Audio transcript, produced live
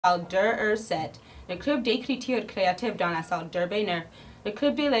salle d'Ur7, le club d'écriture créative dans la salle d'Ur9, le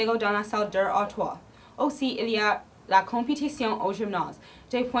club de Lego dans la salle d'Ur3. Aussi, il y a la compétition au gymnase.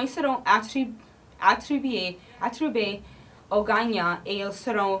 Des points seront attribués aux gagnants et ils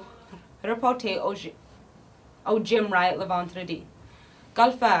seront reportés au gym Riot le vendredi.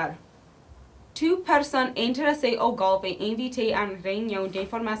 Golfeur. Toute personne intéressée au golf est invitée à une réunion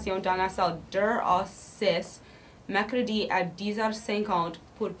d'information dans la salle d'Ur6 mercredi à 10h50.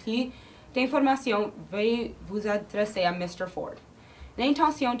 Pour plus d'informations, veuillez vous adresser à Mr. Ford.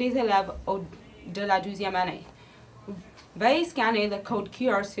 L'intention des élèves de la 12e année. Veuillez scanner le code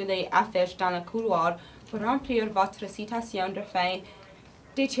QR sur les affiches dans le couloir pour remplir votre citation de fin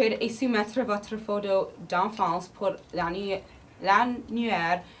d'études et soumettre votre photo d'enfance pour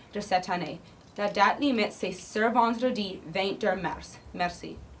l'annuaire de cette année. La date limite, c'est ce vendredi 22 mars.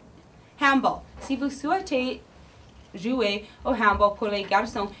 Merci. Handball. Si vous souhaitez jouer au handball pour les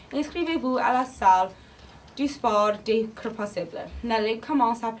garçons, inscrivez-vous à la salle du sport dès que possible. La ligue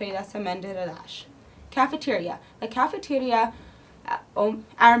commence après la semaine de relâche. Cafétéria. La cafétéria a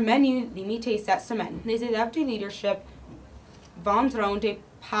un menu limité cette semaine. Les élèves du leadership vendront des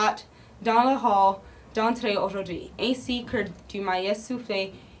pâtes dans le hall d'entrée aujourd'hui, ainsi que du maïs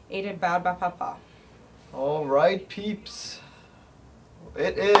soufflé et de barbe papa. All right, peeps.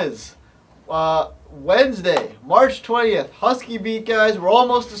 It is Wednesday, March 20th. Husky Beat, guys. We're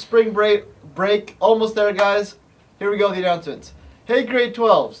almost to spring break. Almost there, guys. Here we go, the announcements. Hey, grade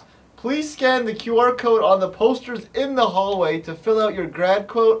 12s. Please scan the QR code on the posters in the hallway to fill out your grad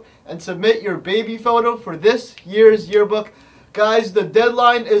quote and submit your baby photo for this year's yearbook. Guys, the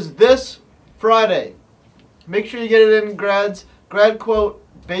deadline is this Friday. Make sure you get it in, grads. Grad quote,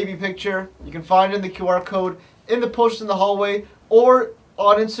 baby picture. You can find it in the QR code in the posters in the hallway or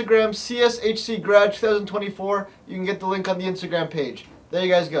on Instagram, CSHC Grad 2024. You can get the link on the Instagram page. There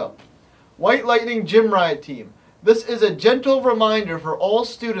you guys go. White Lightning Gym Riot Team. This is a gentle reminder for all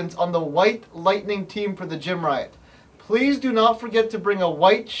students on the White Lightning team for the Gym Riot. Please do not forget to bring a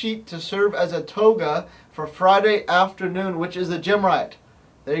white sheet to serve as a toga for Friday afternoon, which is the Gym Riot.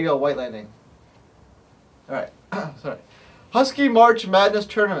 There you go, White Lightning. Alright, sorry. Husky March Madness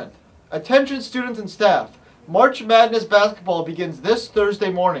Tournament. Attention students and staff. March Madness basketball begins this Thursday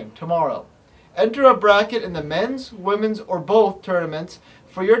morning, tomorrow. Enter a bracket in the men's, women's, or both tournaments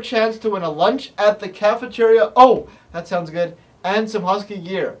for your chance to win a lunch at the cafeteria. Oh, that sounds good. And some Husky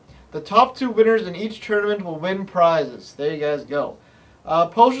gear. The top 2 winners in each tournament will win prizes. There you guys go.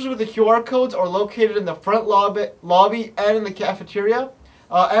 Posters with the QR codes are located in the front lobby and in the cafeteria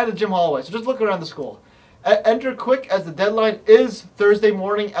and the gym hallway. So just look around the school. Enter quick as the deadline is Thursday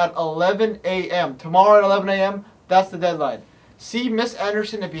morning at 11 a.m. Tomorrow at 11 a.m., that's the deadline. See Miss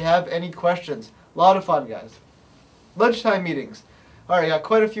Anderson if you have any questions. A lot of fun, guys. Lunchtime meetings. Alright, got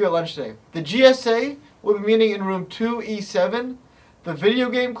quite a few at lunch today. The GSA will be meeting in room 2E7. The Video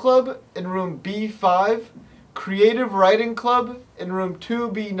Game Club in room B5. Creative Writing Club in room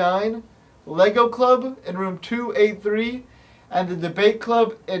 2B9. Lego Club in room 2A3. And the Debate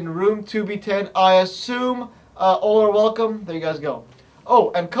Club in room 2B10. I assume all are welcome. There you guys go.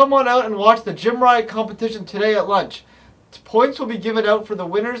 Oh, and come on out and watch the Gym Riot competition today at lunch. Points will be given out for the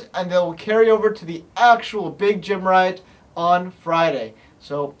winners, and they will carry over to the actual big Gym Riot on Friday.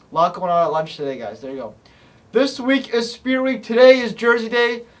 So, a lot going on at lunch today, guys. There you go. This week is Spirit Week. Today is Jersey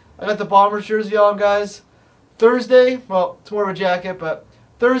Day. I got the Bombers jersey on, guys. Thursday, well, it's more of a jacket, but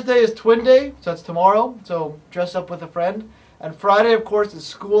Thursday is Twin Day, so that's tomorrow. So, dress up with a friend. And Friday, of course, is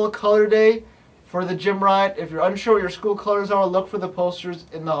School Color Day for the Gym Riot. If you're unsure what your school colors are, look for the posters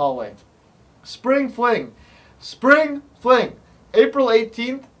in the hallway. Spring Fling. Spring Fling. April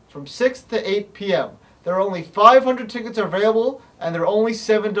 18th from 6 to 8 p.m. There are only 500 tickets available, and they're only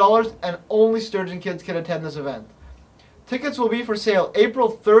 $7, and only Sturgeon kids can attend this event. Tickets will be for sale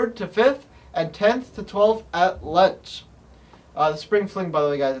April 3rd to 5th and 10th to 12th at lunch. The Spring Fling, by the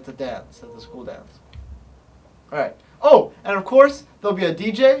way, guys, it's a dance. It's a school dance. All right. Oh, and of course, there'll be a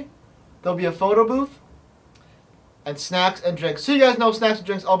DJ, there'll be a photo booth, and snacks and drinks. So you guys know snacks and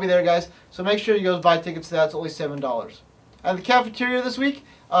drinks, I'll be there, guys. So make sure you go buy tickets to that. It's only $7. And the cafeteria this week,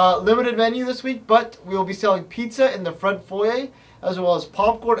 limited menu this week, but we will be selling pizza in the front foyer, as well as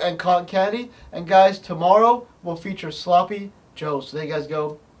popcorn and cotton candy. And guys, tomorrow will feature Sloppy Joe. So there you guys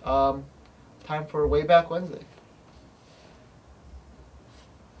go. Time for Way Back Wednesday.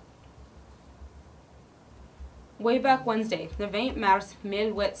 Way Back Wednesday, le 20 mars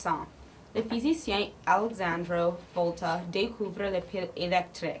 1800. Le physicien Alessandro Volta découvre les piles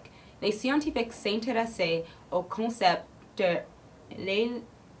électriques. Les scientifiques s'intéressaient au concept de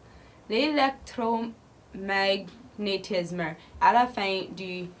l'électromagnétisme magnétisme à la fin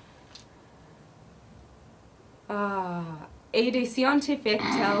du et des scientifiques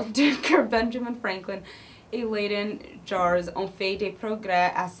tels que Benjamin Franklin et Leighton Jars ont fait des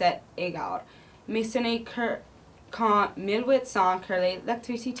progrès à cet égard. Mais ce n'est qu'en 1800 que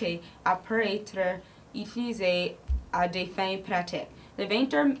l'électricité a pu être utilisée à des fins pratiques. Le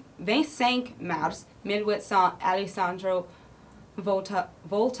 25 mars 1800, Alessandro Volta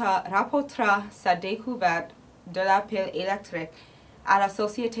rapportera sa découverte de la pile électrique à la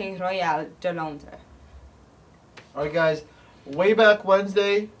Société Royale de Londres. Alright guys, way back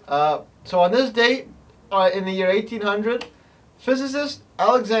Wednesday, so on this date, in the year 1800, physicist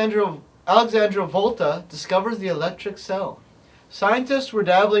Alexandro Volta discovers the electric cell. Scientists were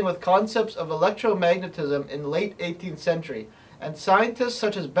dabbling with concepts of electromagnetism in the late 18th century, and scientists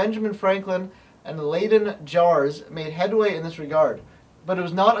such as Benjamin Franklin and Leighton Jars made headway in this regard. But it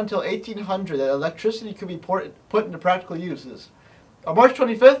was not until 1800 that electricity could be put into practical uses. On March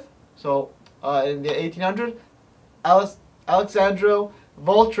 25th, so in the 1800s, Alexandro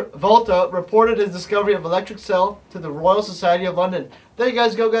Volta reported his discovery of electric cell to the Royal Society of London. There you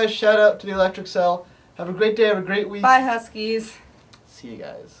guys go, guys. Shout out to the electric cell. Have a great day. Have a great week. Bye, Huskies. See you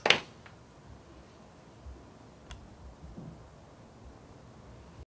guys.